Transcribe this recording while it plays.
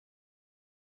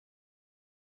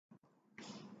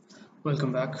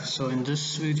Welcome back. So in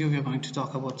this video we are going to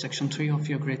talk about section 3 of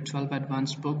your grade 12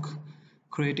 advanced book,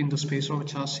 creating the Space Rover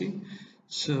chassis.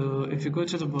 So if you go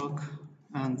to the book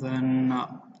and then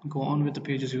go on with the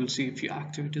pages, you will see a few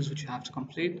activities which you have to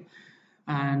complete.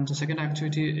 And the second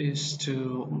activity is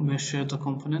to measure the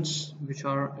components which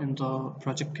are in the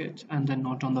project kit and then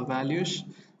note down the values.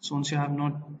 So once you have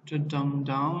noted them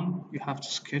down, you have to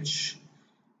sketch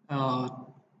a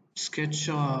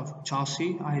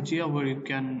chassis idea where you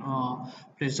can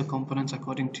place the components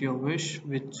according to your wish,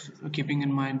 with keeping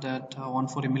in mind that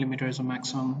 140 millimeter is a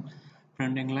maximum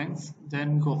printing length.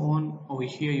 Then go on over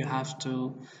here, you have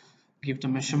to give the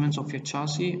measurements of your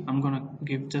chassis. I'm gonna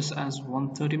give this as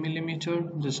 130 millimeter,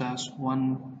 this as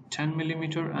 110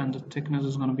 millimeter, and the thickness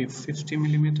is going to be 50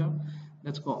 millimeter.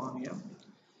 Let's go on here.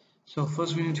 So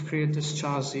first we need to create this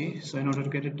chassis. So in order to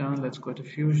get it done, let's go to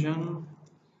Fusion.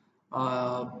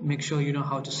 Make sure you know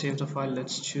how to save the file.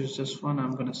 Let's choose this one.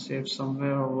 I'm going to save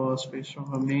somewhere over Space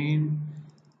Rover main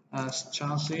as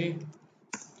chassis.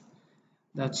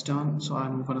 That's done. So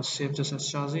I'm going to save this as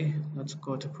chassis. Let's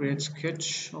go to create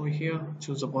sketch over here.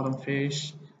 Choose the bottom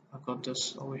face. I've got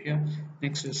this over here.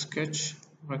 Next is sketch,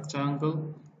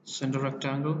 rectangle, center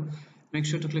rectangle. Make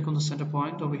sure to click on the center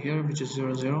point over here, which is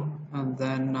 0, 0, and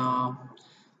then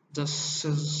this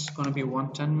is going to be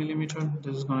 110 millimeter,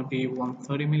 this is going to be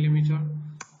 130 millimeter.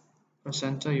 Press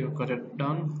enter, you've got it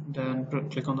done. Then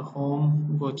click on the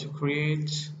home, go to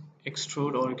create,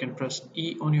 extrude, or you can press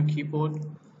E on your keyboard.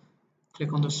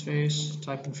 Click on this face,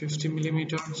 type in 50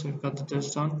 millimeter. So you've got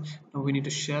this done. Now we need to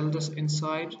shell this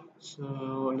inside.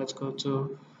 So let's go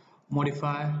to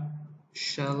modify,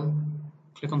 shell,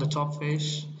 click on the top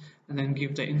face, and then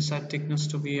give the inside thickness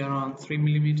to be around 3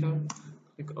 millimeter.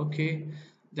 Click OK.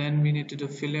 Then we need to do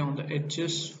fillet on the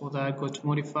edges. For that, go to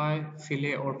modify,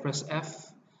 fillet, or press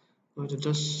F. Go to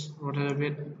this, rotate a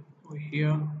bit over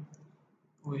here,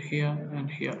 and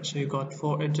here. So you got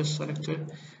 4 edges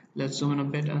selected. Let's zoom in a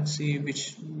bit and see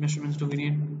which measurements do we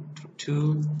need,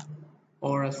 2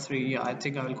 or a 3. Yeah, I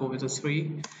think I will go with a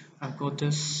 3. I've got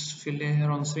this fillet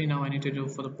here on 3. Now I need to do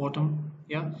for the bottom.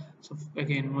 Yeah, so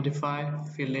again, modify,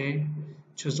 fillet,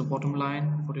 choose the bottom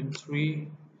line, put in 3,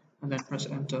 and then press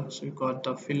enter. So we got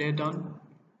the fillet done.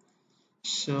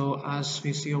 So as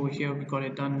we see over here, we got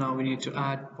it done. Now we need to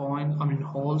add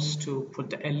holes to put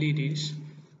the LEDs.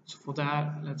 So for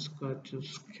that, let's go to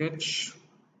sketch,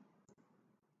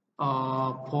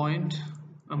 point.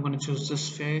 I'm going to choose this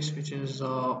face, which is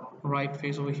right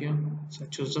face over here. So I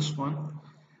choose this one,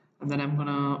 and then I'm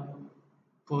gonna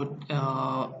put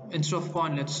instead of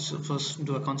point, let's first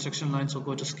do a construction line. So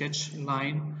go to sketch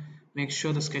line. Make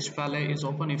sure the sketch palette is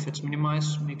open. If it's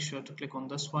minimized, make sure to click on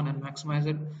this one and maximize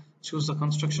it. Choose the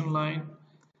construction line,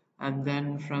 and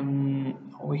then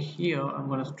from over here I'm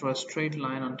going to draw a straight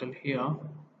line until here,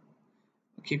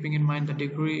 keeping in mind the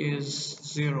degree is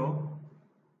 0.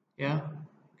 Yeah,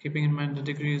 keeping in mind the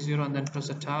degree is 0, and then press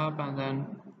the tab, and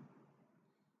then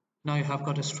now you have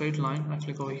got a straight line. I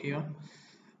click over here.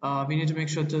 We need to make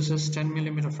sure this is 10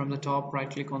 millimeter from the top. Right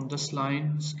click on this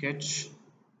line, sketch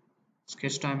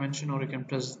dimension, or you can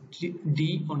press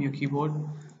D on your keyboard.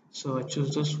 So I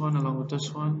choose this one along with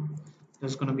this one.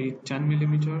 There's going to be 10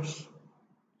 millimeters.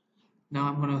 Now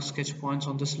I'm going to sketch points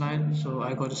on this line. So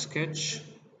I go to sketch,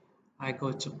 I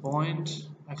go to point,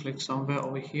 I click somewhere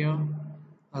over here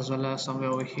as well as somewhere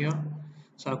over here.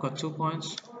 So I've got 2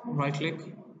 points. Right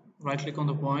click on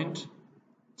the point,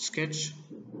 sketch,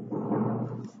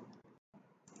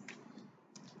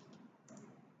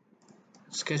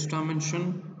 sketch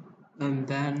dimension, and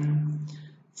then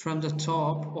from the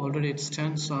top already it's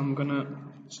 10, so I'm gonna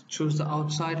choose the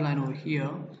outside line over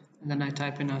here, and then I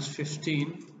type in as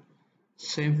 15.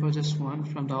 Same for this one,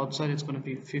 from the outside it's going to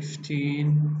be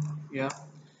 15. Yeah,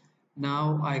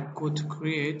 now I go to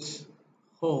create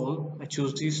hole. I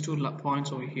choose these 2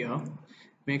 points over here.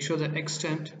 Make sure the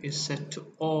extent is set to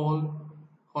all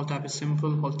type is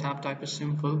simple, whole tab type is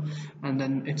simple, and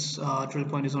then its drill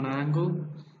point is on an angle.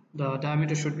 The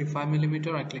diameter should be 5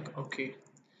 millimeter. I click OK.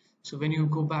 So when you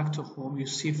go back to home, you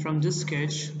see from this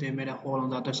sketch they made a hole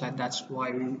on the other side. That's why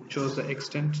we chose the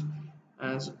extent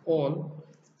as all.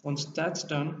 Once that's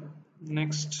done,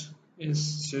 next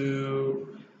is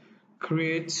to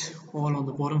create hole on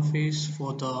the bottom face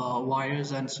for the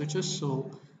wires and switches. So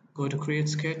go to create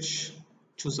sketch,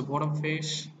 choose the bottom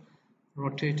face,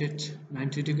 rotate it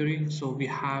 90 degrees. So we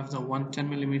have the 110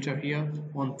 millimeter here,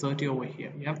 130 over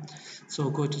here. Yeah, so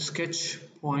go to sketch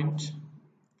point.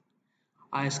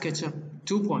 I sketch up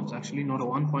 2 points, actually not a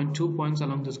 1 point, 2 points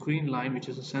along this green line, which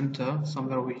is the center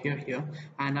somewhere over here,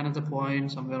 and another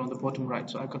point somewhere on the bottom right.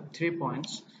 So I got 3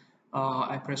 points.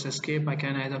 I press escape. I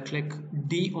can either click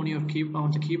D on your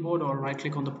on the keyboard or right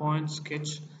click on the point,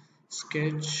 sketch,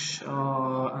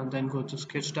 and then go to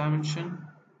sketch dimension,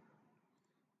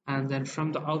 and then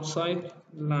from the outside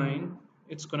line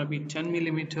it's going to be 10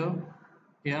 millimeter.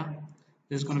 Yeah,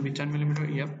 this is going to be 10 millimeter.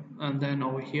 Yep. And then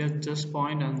over here this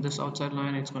point and this outside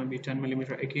line, it's going to be 10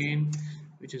 millimeter again,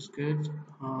 which is good.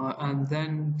 And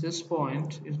then this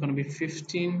point is going to be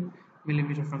 15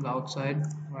 millimeter from the outside,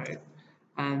 right?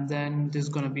 And then this is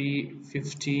going to be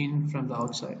 15 from the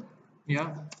outside.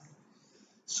 Yeah,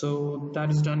 so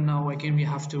that is done. Now again we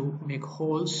have to make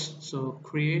holes. So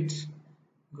create,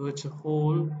 go to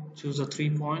hole, choose the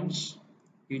 3 points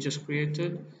you just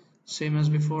created, same as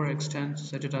before, extend,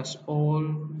 set it as all,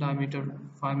 diameter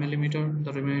 5 millimeter,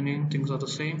 the remaining things are the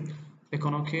same. Click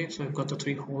on OK. So I've got the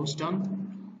 3 holes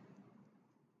done.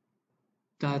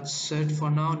 That's it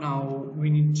for now. Now we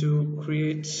need to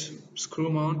create screw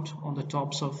mount on the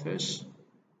top surface.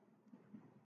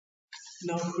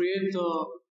 Now create the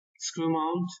screw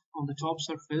mount on the top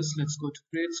surface. Let's go to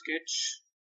create sketch,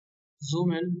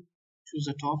 zoom in, choose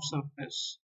the top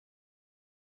surface,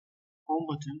 home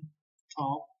button,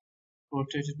 top,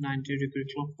 rotate it 90-degree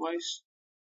clockwise,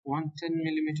 110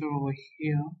 millimeter over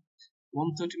here,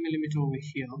 130 millimeter over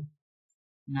here.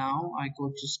 Now I go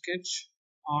to sketch,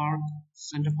 arc,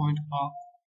 center point arc,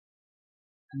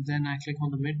 and then I click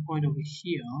on the midpoint over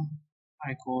here.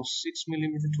 I go 6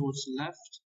 millimeter towards the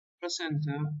left, press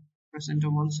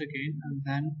enter once again, and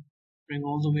then bring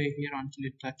all the way here until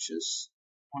it touches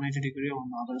 180 degree on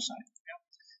the other side. Yeah.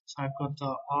 So I've got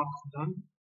the arc done.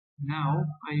 Now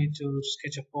I need to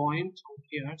sketch a point over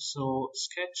here. So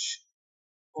sketch,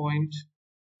 point,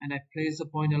 and I place the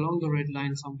point along the red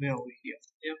line somewhere over here.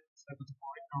 Yep, so I got the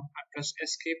point. Now I press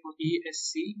escape or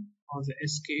ESC or the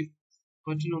escape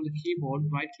button on the keyboard,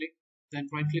 right click, then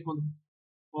right click on the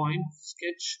point,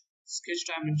 sketch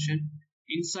dimension,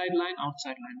 inside line,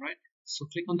 outside line, right? So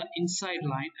click on the inside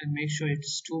line and make sure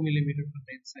it's 2 millimeter from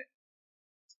the inside.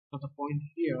 For the point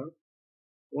here,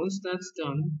 once that's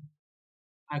done,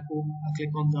 I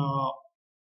click on the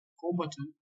home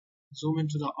button, zoom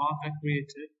into the arc I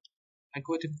created. I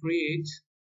go to create,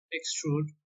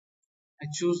 extrude. I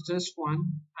choose this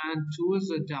one and towards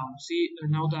the down. See,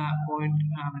 now the point,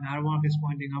 an arrow mark is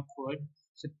pointing upward.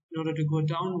 So in order to go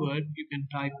downward, you can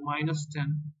type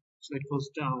 -10, so it goes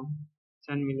down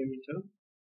 10 millimeter.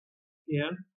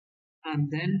 Yeah,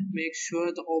 and then make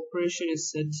sure the operation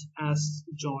is set as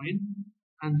join,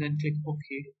 and then click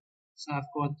OK. So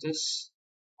I've got this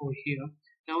over here.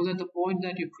 Now that the point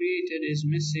that you created is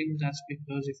missing, that's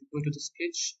because if you go to the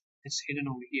sketch, it's hidden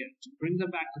over here. To bring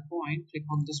back the point, click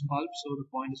on this bulb so the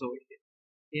point is over here.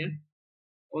 Yeah.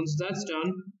 Once that's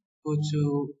done, go to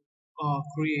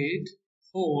create,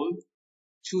 hole,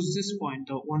 choose this point,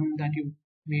 the one that you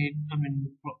made,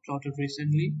 plotted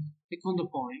recently. Click on the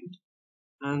point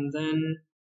and then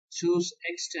choose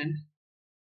extend.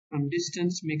 From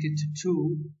distance, make it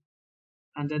 2,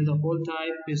 and then the hole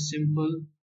type is simple.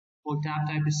 Hole tab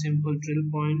type is simple. Drill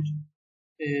point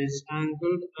is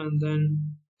angled, and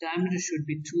then diameter should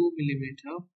be 2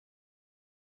 millimeter.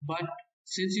 But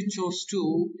since you chose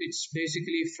 2, it's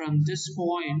basically from this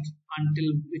point until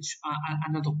which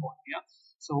another point. Yeah.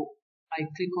 So I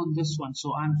click on this one.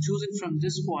 So I'm choosing from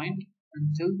this point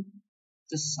until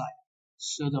this side.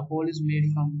 So the hole is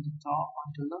made from the top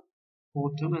until the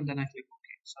bottom, and then I click OK.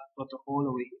 So I've got the hole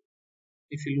over here.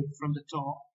 If you look from the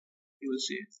top, you will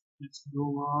see it. Let's go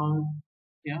on.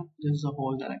 Yeah, this is the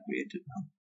hole that I created now.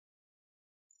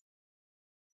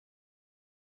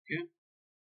 Okay.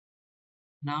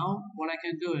 Now what I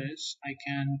can do is I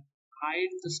can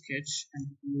hide the sketch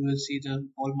and you will see the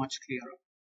hole much clearer.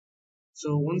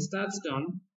 So once that's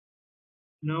done,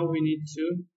 now we need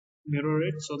to mirror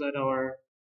it so that our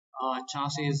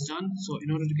chassis is done. So in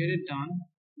order to get it done,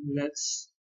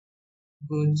 let's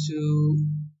go to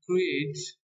create,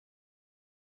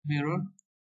 mirror,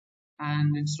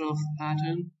 and instead of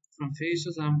pattern from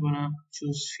faces, I'm gonna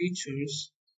choose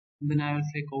features, and then I will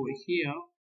click over here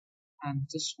and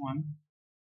this one,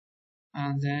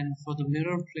 and then for the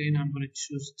mirror plane I'm going to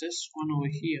choose this one over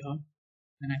here,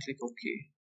 and I click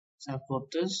OK. So I've got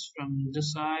this from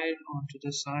this side onto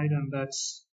this side, and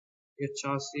that's your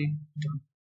chassis done.